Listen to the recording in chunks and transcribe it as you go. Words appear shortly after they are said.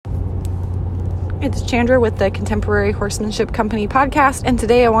It's Chandra with the Contemporary Horsemanship Company podcast, and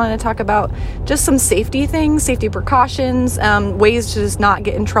today I wanted to talk about just some safety things, safety precautions, ways to just not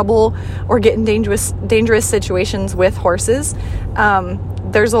get in trouble or get in dangerous situations with horses.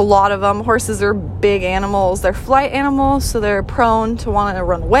 There's a lot of them. Horses are big animals. They're flight animals, so they're prone to want to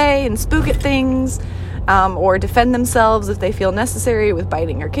run away and spook at things, or defend themselves if they feel necessary with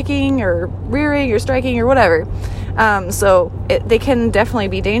biting or kicking or rearing or striking or whatever. So they can definitely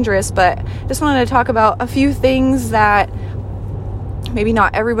be dangerous, but just wanted to talk about a few things that maybe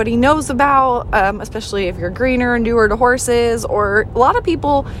not everybody knows about, especially if you're greener and newer to horses, or a lot of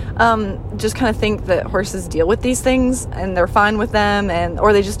people just kind of think that horses deal with these things and they're fine with them,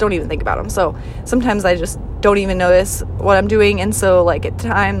 or they just don't even think about them. So sometimes I just don't even notice what I'm doing, and so like at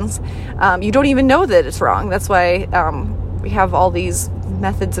times you don't even know that it's wrong. That's why we have all these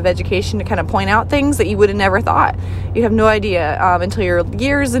methods of education to kind of point out things that you would have never thought. You have no idea until you're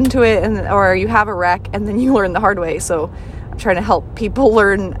years into it, or you have a wreck and then you learn the hard way. So I'm trying to help people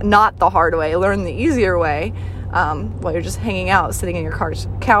learn not the hard way, learn the easier way, while you're just hanging out, sitting in your car's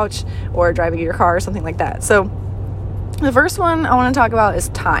couch or driving your car or something like that. So the first one I want to talk about is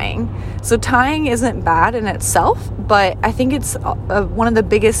tying. So tying isn't bad in itself, but I think it's one of the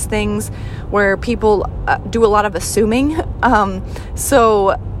biggest things where people do a lot of assuming.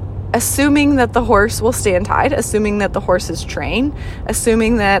 So assuming that the horse will stand tied, assuming that the horse is trained,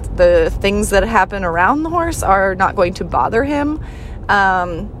 assuming that the things that happen around the horse are not going to bother him.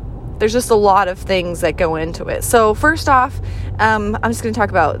 There's just a lot of things that go into it. So first off, I'm just going to talk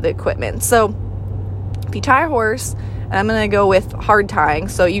about the equipment. So if you tie a horse, and I'm going to go with hard tying.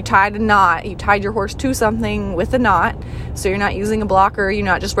 So you tied a knot, you tied your horse to something with a knot. So you're not using a blocker, you're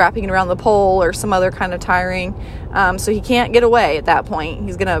not just wrapping it around the pole or some other kind of tiring. So he can't get away at that point.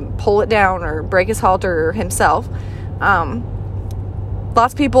 He's going to pull it down or break his halter himself.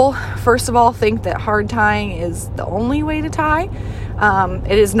 Lots of people, first of all, think that hard tying is the only way to tie.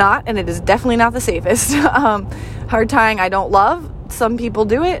 It is not, and it is definitely not the safest. Hard tying I don't love. Some people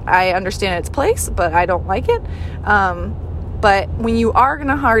do it. I understand its place, but I don't like it. But when you are going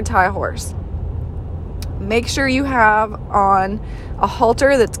to hard tie a horse, make sure you have on a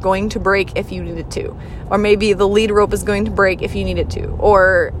halter that's going to break if you need it to. Or maybe the lead rope is going to break if you need it to.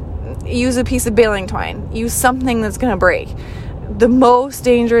 Or use a piece of baling twine. Use something that's going to break. The most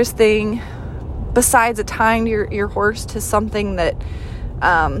dangerous thing, besides tying your horse to something that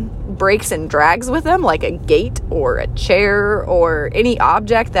breaks and drags with them, like a gate or a chair or any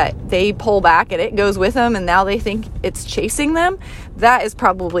object that they pull back and it goes with them and now they think it's chasing them, that is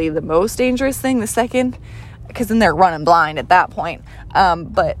probably the most dangerous thing. The second, because then they're running blind at that point.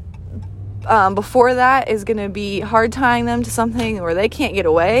 But before that is going to be hard tying them to something where they can't get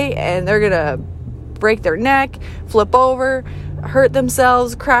away, and they're going to break their neck, flip over, hurt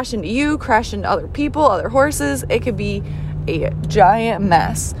themselves, crash into you, crash into other people, other horses. It could be a giant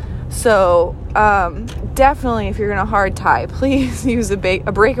mess. So definitely, if you're going to hard tie, please use a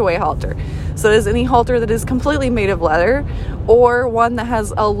breakaway halter. So it is any halter that is completely made of leather, or one that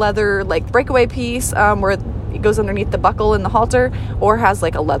has a leather like breakaway piece where it goes underneath the buckle in the halter, or has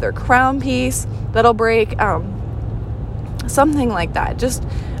like a leather crown piece that'll break, something like that. Just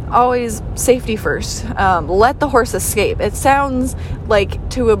always safety first. Let the horse escape. It sounds like,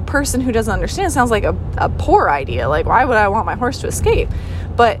 to a person who doesn't understand, it sounds like a poor idea. Like, why would I want my horse to escape?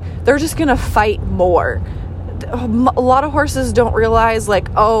 But they're just going to fight more. A lot of horses don't realize, like,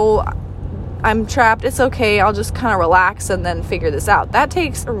 oh, I'm trapped. It's okay. I'll just kind of relax and then figure this out. That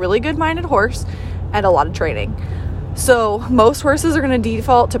takes a really good-minded horse and a lot of training. So most horses are going to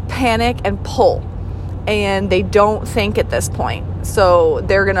default to panic and pull, and they don't think at this point. So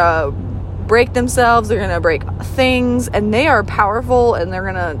they're going to break themselves, they're going to break things, and they are powerful, and they're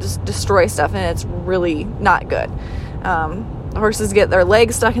going to just destroy stuff, and it's really not good. Horses get their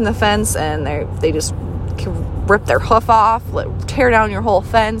legs stuck in the fence, and they just rip their hoof off, tear down your whole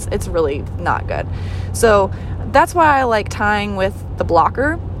fence. It's really not good. So that's why I like tying with the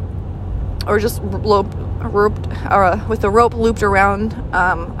blocker, or just with the rope looped around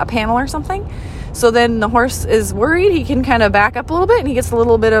a panel or something. So then the horse is worried, he can kind of back up a little bit, and he gets a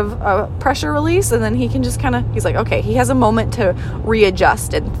little bit of pressure release, and then he can just he's like, okay, he has a moment to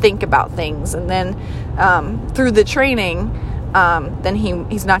readjust and think about things. And then through the training, then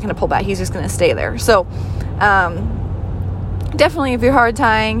he's not going to pull back, he's just going to stay there. So definitely, if you're hard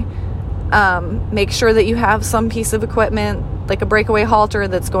tying, make sure that you have some piece of equipment like a breakaway halter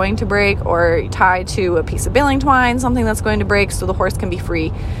that's going to break, or tie to a piece of baling twine, something that's going to break, so the horse can be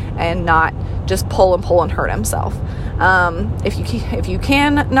free and not just pull and hurt himself. If you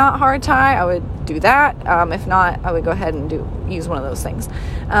can not hard tie, I would do that. If not, I would go ahead and use one of those things.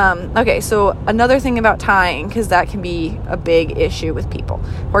 Okay, so another thing about tying, because that can be a big issue with people.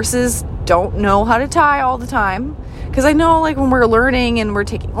 Horses don't know how to tie all the time. Because I know, like, when we're learning and we're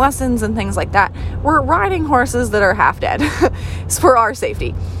taking lessons and things like that, we're riding horses that are half dead. It's for our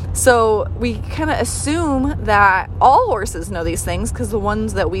safety. So we kind of assume that all horses know these things because the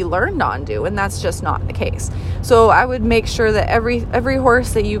ones that we learned on do, and that's just not the case. So I would make sure that every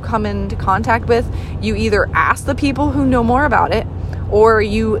horse that you come into contact with, you either ask the people who know more about it, or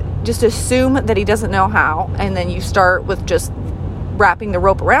you just assume that he doesn't know how, and then you start with just wrapping the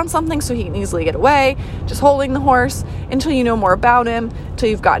rope around something so he can easily get away, just holding the horse until you know more about him, until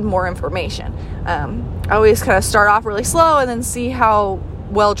you've gotten more information. I always kind of start off really slow and then see how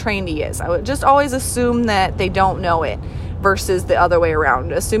well trained he is. I would just always assume that they don't know it versus the other way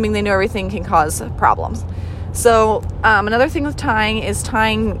around. Assuming they know everything can cause problems. So another thing with tying is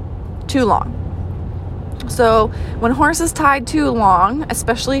tying too long. So when a horse is tied too long,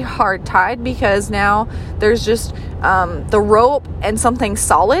 especially hard tied, because now there's just the rope and something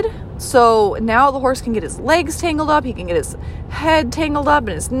solid. So now the horse can get his legs tangled up, he can get his head tangled up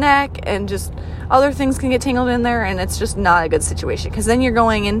and his neck, and just other things can get tangled in there, and it's just not a good situation, because then you're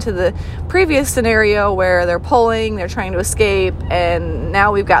going into the previous scenario where they're pulling, they're trying to escape, and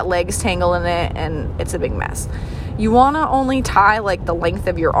now we've got legs tangled in it, and it's a big mess. You want to only tie like the length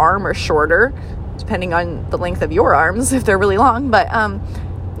of your arm or shorter, depending on the length of your arms if they're really long, but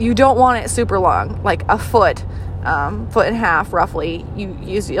you don't want it super long, like a foot and a half roughly. You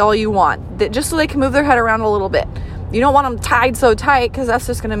use all you want, just so they can move their head around a little bit. You don't want them tied so tight, because that's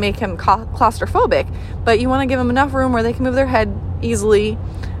just going to make him claustrophobic, but you want to give them enough room where they can move their head easily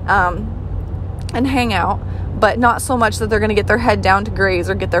and hang out, but not so much that they're going to get their head down to graze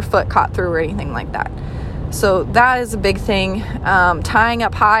or get their foot caught through or anything like that. So that is a big thing. Tying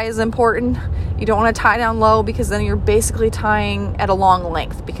up high is important. You don't want to tie down low, because then you're basically tying at a long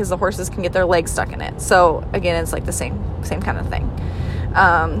length, because the horses can get their legs stuck in it. So again, it's like the same kind of thing.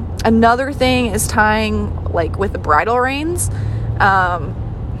 Another thing is tying like with the bridle reins.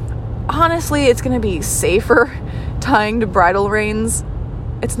 Honestly, it's going to be safer tying to bridle reins.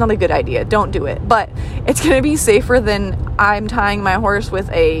 It's not a good idea. Don't do it. But it's going to be safer than I'm tying my horse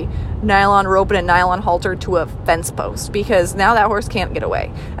with a nylon rope and a nylon halter to a fence post, because now that horse can't get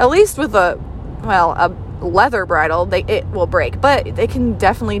away. At least with a leather bridle, it will break, but they can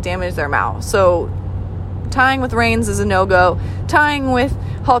definitely damage their mouth. So tying with reins is a no-go. Tying with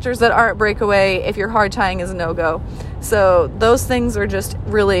halters that aren't breakaway, if you're hard tying, is a no-go. So those things are just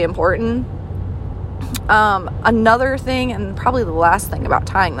really important. Another thing, and probably the last thing about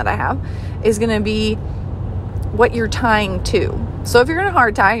tying that I have, is going to be what you're tying to. So if you're going to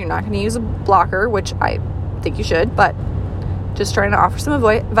hard tie, you're not going to use a blocker, which I think you should, but just trying to offer some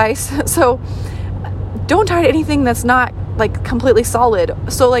advice. So don't tie to anything that's not like completely solid.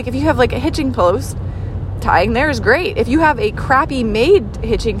 So like if you have like a hitching post, tying there is great. If you have a crappy made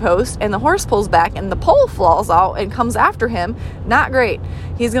hitching post and the horse pulls back and the pole falls out and comes after him, not great.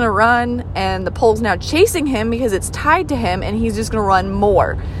 He's going to run, and the pole's now chasing him because it's tied to him, and he's just going to run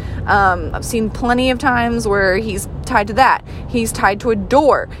more. I've seen plenty of times where he's tied to that. He's tied to a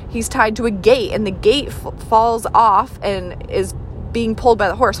door. He's tied to a gate, and the gate falls off and is being pulled by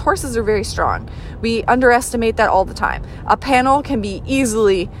the horse. Horses are very strong. We underestimate that all the time. A panel can be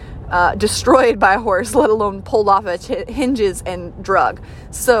easily destroyed by a horse, let alone pulled off its hinges and drug.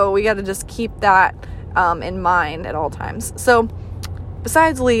 So we got to just keep that in mind at all times. So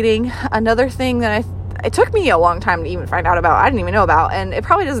besides leading, another thing that it took me a long time to even find out about, I didn't even know about, and it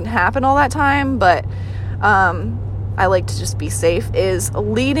probably doesn't happen all that time, but I like to just be safe, is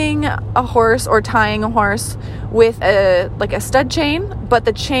leading a horse or tying a horse with a stud chain, but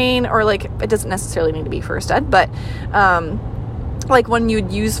the chain, or like, it doesn't necessarily need to be for a stud, but like one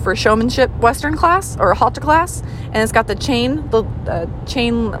you'd use for showmanship Western class or a halter class, and it's got the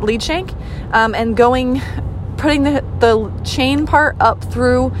chain lead shank, and putting the chain part up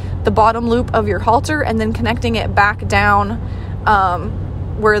through the bottom loop of your halter, and then connecting it back down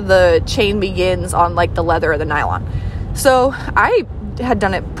where the chain begins on like the leather or the nylon. So I had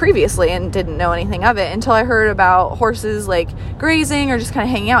done it previously and didn't know anything of it until I heard about horses like grazing or just kind of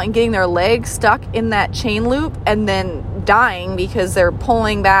hanging out and getting their legs stuck in that chain loop and then dying because they're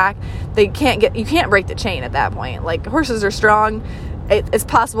pulling back. You can't break the chain at that point. Like, horses are strong. It's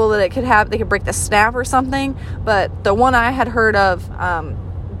possible that they could break the snap or something, but the one I had heard of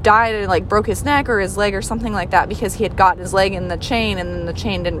died and like broke his neck or his leg or something like that because he had gotten his leg in the chain and then the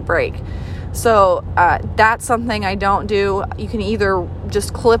chain didn't break. So that's something I don't do. You can either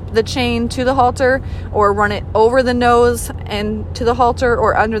just clip the chain to the halter or run it over the nose and to the halter,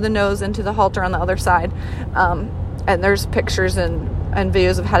 or under the nose into the halter on the other side. And there's pictures and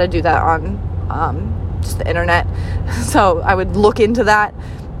videos of how to do that on just the internet. So I would look into that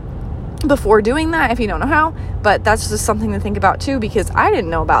before doing that if you don't know how. But that's just something to think about too, because I didn't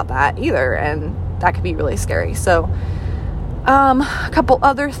know about that either, and that could be really scary. So a couple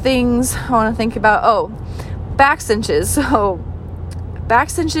other things I want to think about. Back cinches. So back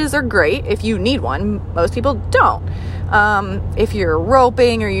cinches are great if you need one. Most people don't. If you're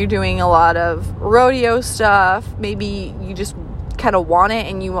roping or you're doing a lot of rodeo stuff, maybe you just kind of want it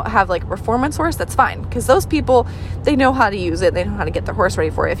and you have like a performance horse, that's fine, because those people, they know how to use it, they know how to get their horse ready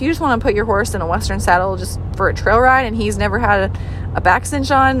for it. If you just want to put your horse in a Western saddle just for a trail ride and he's never had a back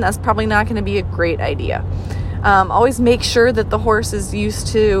cinch on, that's probably not going to be a great idea. Always make sure that the horse is used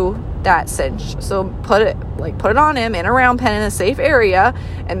to that cinch. So put it on him in a round pen in a safe area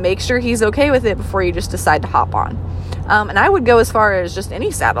and make sure he's okay with it before you just decide to hop on. And I would go as far as just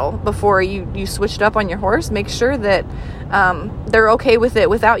any saddle before you switch it up on your horse. Make sure that they're okay with it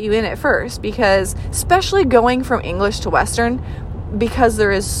without you in it first, because especially going from English to Western, because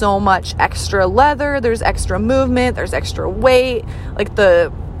there is so much extra leather, there's extra movement, there's extra weight, like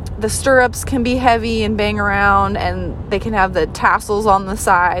the stirrups can be heavy and bang around, and they can have the tassels on the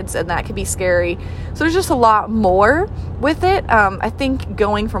sides, and that can be scary. So there's just a lot more with it. I think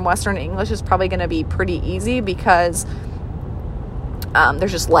going from Western to English is probably going to be pretty easy because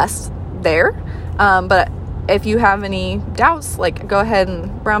there's just less there. But if you have any doubts, like, go ahead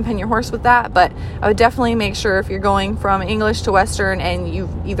and brown pen your horse with that. But I would definitely make sure, if you're going from English to Western and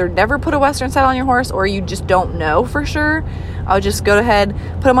you've either never put a Western saddle on your horse or you just don't know for sure, I would just go ahead,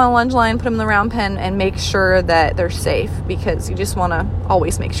 put them on a lunge line, put them in the round pen, and make sure that they're safe, because you just want to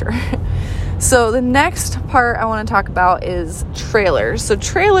always make sure. So the next part I want to talk about is trailers. So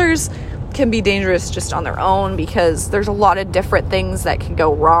trailers can be dangerous just on their own because there's a lot of different things that can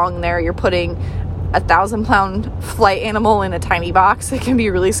go wrong there. You're putting 1,000-pound flight animal in a tiny box. It can be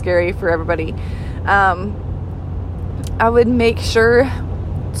really scary for everybody. I would make sure,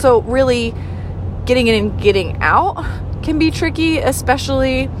 so really getting in and getting out can be tricky,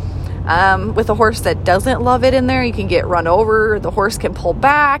 especially with a horse that doesn't love it in there. You can get run over, the horse can pull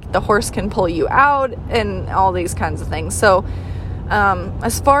back, the horse can pull you out, and all these kinds of things. So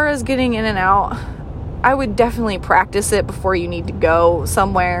as far as getting in and out, I would definitely practice it before you need to go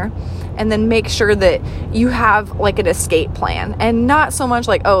somewhere, and then make sure that you have like an escape plan, and not so much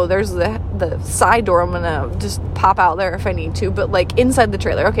like, oh, there's the side door, I'm gonna just pop out there if I need to, but like inside the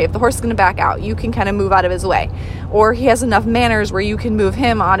trailer. Okay, if the horse is gonna back out, you can kind of move out of his way, or he has enough manners where you can move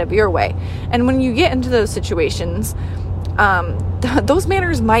him out of your way. And when you get into those situations, those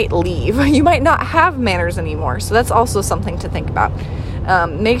manners might leave. You might not have manners anymore, so that's also something to think about.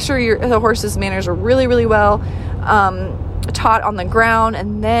 Make sure the horse's manners are really, really well taught on the ground,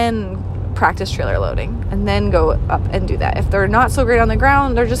 and then practice trailer loading, and then go up and do that. If they're not so great on the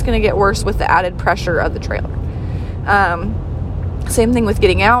ground, they're just going to get worse with the added pressure of the trailer. Same thing with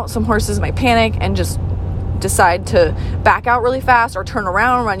getting out. Some horses might panic and just decide to back out really fast or turn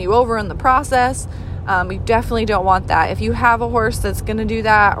around and run you over in the process. You definitely don't want that. If you have a horse that's going to do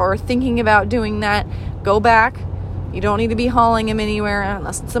that or thinking about doing that, go back. You don't need to be hauling him anywhere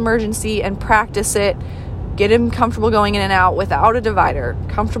unless it's emergency, and practice it. Get him comfortable going in and out without a divider,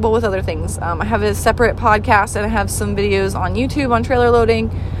 comfortable with other things. I have a separate podcast, and I have some videos on YouTube on trailer loading,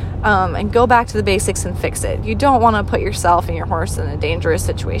 and go back to the basics and fix it. You don't want to put yourself and your horse in a dangerous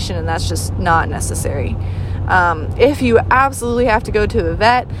situation, and that's just not necessary. If you absolutely have to go to a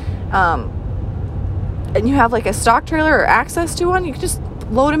vet, and you have like a stock trailer or access to one, you can just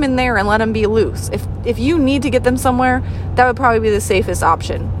load them in there and let them be loose. If you need to get them somewhere, that would probably be the safest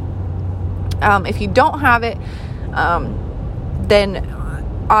option. If you don't have it, then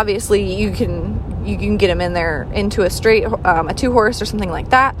obviously you can get them in there into a straight, a 2-horse or something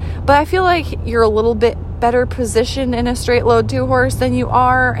like that. But I feel like you're a little bit better positioned in a straight load 2-horse than you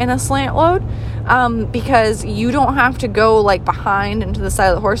are in a slant load, because you don't have to go like behind into the side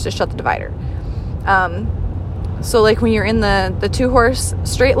of the horse to shut the divider. So like when you're in the 2-horse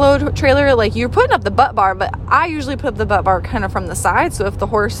straight load trailer, like you're putting up the butt bar, but I usually put up the butt bar kind of from the side. So if the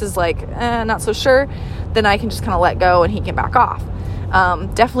horse is like, not so sure, then I can just kind of let go and he can back off.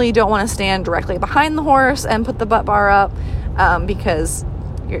 Definitely don't want to stand directly behind the horse and put the butt bar up, because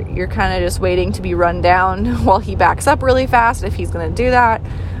you're kind of just waiting to be run down while he backs up really fast if he's going to do that.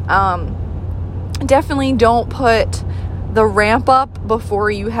 Definitely don't put the ramp up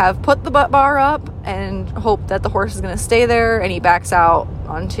before you have put the butt bar up and hope that the horse is going to stay there, and he backs out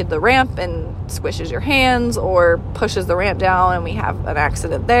onto the ramp and squishes your hands or pushes the ramp down and we have an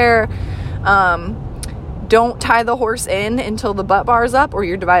accident there. Don't tie the horse in until the butt bar is up or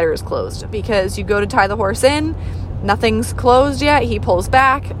your divider is closed, because you go to tie the horse in, nothing's closed yet, he pulls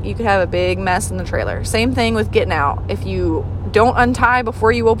back, you could have a big mess in the trailer. Same thing with getting out. If you don't untie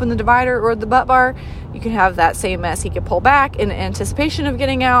before you open the divider or the butt bar, you can have that same mess. He could pull back in anticipation of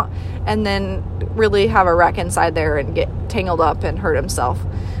getting out and then really have a wreck inside there and get tangled up and hurt himself.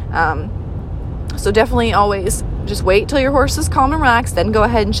 So definitely always just wait till your horse is calm and relaxed, then go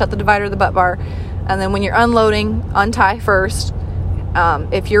ahead and shut the divider or the butt bar. And then when you're unloading, untie first.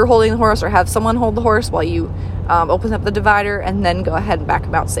 If you're holding the horse, or have someone hold the horse while you open up the divider, and then go ahead and back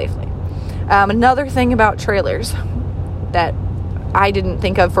him out safely. Another thing about trailers that I didn't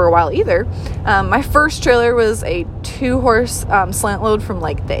think of for a while either. My first trailer was a 2-horse slant load from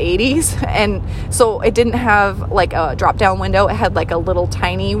like the 80s, and so it didn't have like a drop down window. It had like a little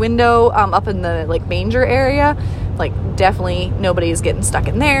tiny window up in the like manger area. Like definitely nobody's getting stuck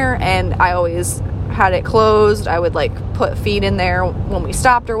in there, and I always had it closed. I would like put feed in there when we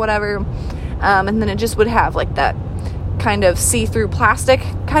stopped or whatever, and then it just would have like that kind of see-through plastic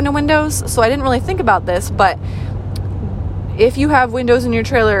kind of windows. So I didn't really think about this, but if you have windows in your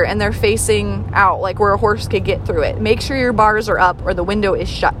trailer and they're facing out, like where a horse could get through it, make sure your bars are up or the window is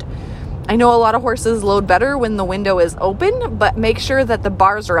shut. I know a lot of horses load better when the window is open, but make sure that the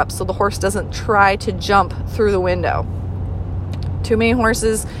bars are up so the horse doesn't try to jump through the window. Too many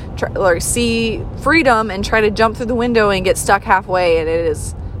horses see freedom and try to jump through the window and get stuck halfway, and it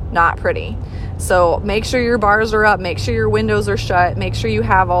is not pretty. So make sure your bars are up, make sure your windows are shut, make sure you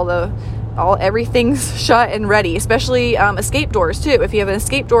have everything's shut and ready, especially escape doors too. If you have an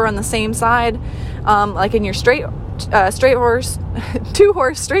escape door on the same side, like in your straight horse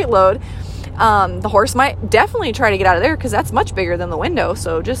 2-horse straight load, the horse might definitely try to get out of there because that's much bigger than the window.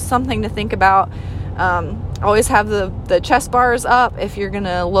 So just something to think about. Always have the chest bars up if you're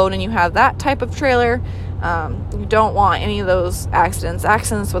gonna load and you have that type of trailer. You don't want any of those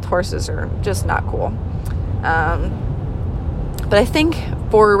accidents with horses are just not cool. But I think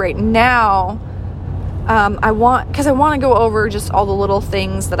for right now, I want to go over just all the little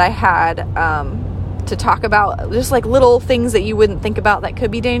things that I had to talk about, just like little things that you wouldn't think about that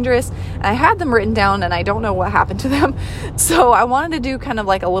could be dangerous. And I had them written down and I don't know what happened to them. So I wanted to do kind of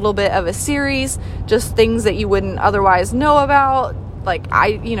like a little bit of a series, just things that you wouldn't otherwise know about. Like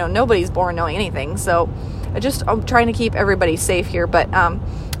nobody's born knowing anything. So I'm trying to keep everybody safe here, but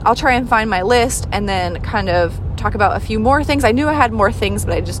I'll try and find my list and then kind of talk about a few more things. I knew I had more things,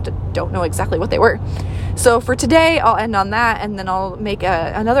 but I just don't know exactly what they were. So for today, I'll end on that, and then I'll make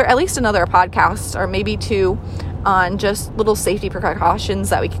at least another podcast, or maybe 2, on just little safety precautions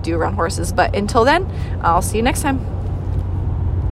that we could do around horses. But until then, I'll see you next time.